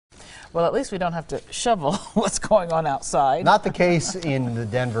Well, at least we don't have to shovel what's going on outside. Not the case in the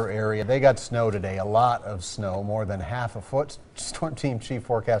Denver area. They got snow today, a lot of snow, more than half a foot. Storm Team Chief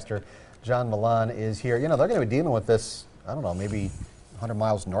Forecaster John Milan is here. You know, they're going to be dealing with this, I don't know, maybe 100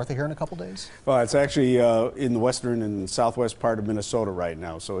 miles north of here in a couple days? Well, it's actually in the western and southwest part of Minnesota right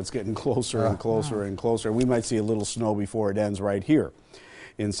now, so it's getting closer and closer and closer. We might see a little snow before it ends right here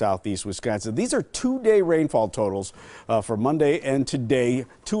in southeast Wisconsin. These are two-day rainfall totals for Monday and today.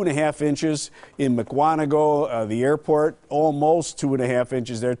 2.5 inches in Mukwonago, the airport, almost 2.5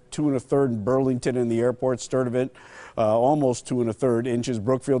 inches there. 2 1/3 in Burlington in the airport, Sturtevant, almost 2 1/3 inches.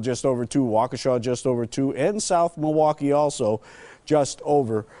 Brookfield just over 2, Waukesha just over 2, and South Milwaukee also just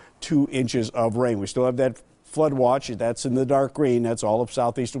over 2 inches of rain. We still have that flood watch. That's in the dark green. That's all of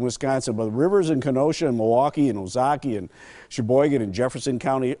southeastern Wisconsin. But the rivers in Kenosha and Milwaukee and Ozaukee and Sheboygan and Jefferson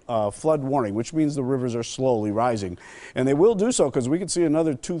County flood warning, which means the rivers are slowly rising. And they will do so because we could see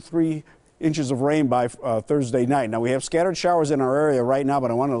another 2-3 inches of rain by Thursday night. Now, we have scattered showers in our area right now,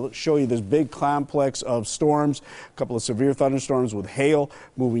 but I want to show you this big complex of storms. A couple of severe thunderstorms with hail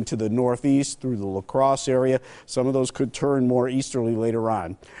moving to the northeast through the La Crosse area. Some of those could turn more easterly later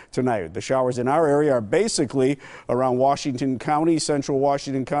on tonight. The showers in our area are basically around Washington County, central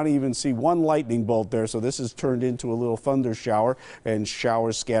Washington County. You even see one lightning bolt there, so this has turned into a little thunder shower, and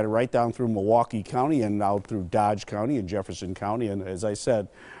showers scattered right down through Milwaukee County and out through Dodge County and Jefferson County, and as I said,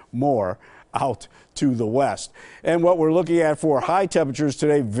 more out to the west. And what we're looking at for high temperatures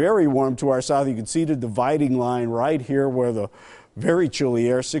today, very warm to our south. You can see the dividing line right here where the very chilly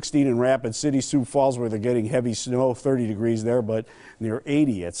air, 16 in Rapid City, Sioux Falls, where they're getting heavy snow, 30 degrees there, but near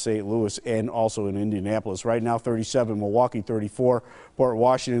 80 at St. Louis and also in Indianapolis. Right now, 37, Milwaukee 34, Port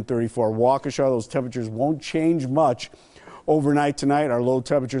Washington 34, Waukesha. Those temperatures won't change much overnight tonight. Our low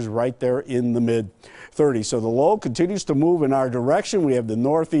temperatures right there in the mid-30s. So the low continues to move in our direction. We have the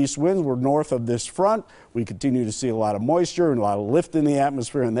northeast winds. We're north of this front. We continue to see a lot of moisture and a lot of lift in the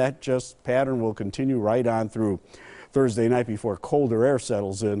atmosphere, and that just pattern will continue right on through Thursday night before colder air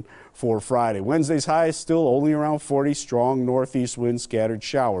settles in for Friday. Wednesday's high is still only around 40. Strong northeast winds, scattered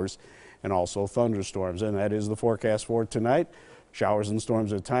showers, and also thunderstorms. And that is the forecast for tonight. Showers and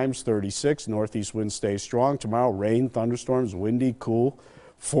storms at times, 36. Northeast winds stay strong. Tomorrow, rain, thunderstorms, windy, cool.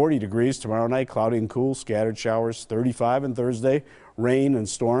 40 degrees tomorrow night, cloudy and cool. Scattered showers, 35 on Thursday. Rain and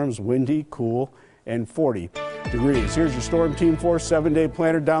storms, windy, cool, and 40 degrees. Here's your Storm Team 4 7-day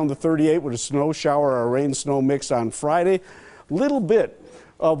planner down to 38 with a snow shower or rain-snow mix on Friday. Little bit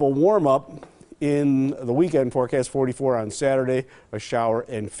of a warm-up in the weekend forecast, 44 on Saturday, a shower,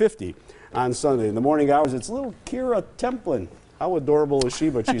 and 50 on Sunday. In the morning hours, it's little Kira Templin. How adorable is she?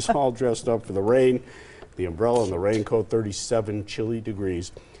 But she's all dressed up for the rain, the umbrella and the raincoat, 37 chilly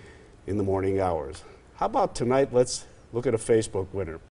degrees in the morning hours. How about tonight? Let's look at a Facebook winner.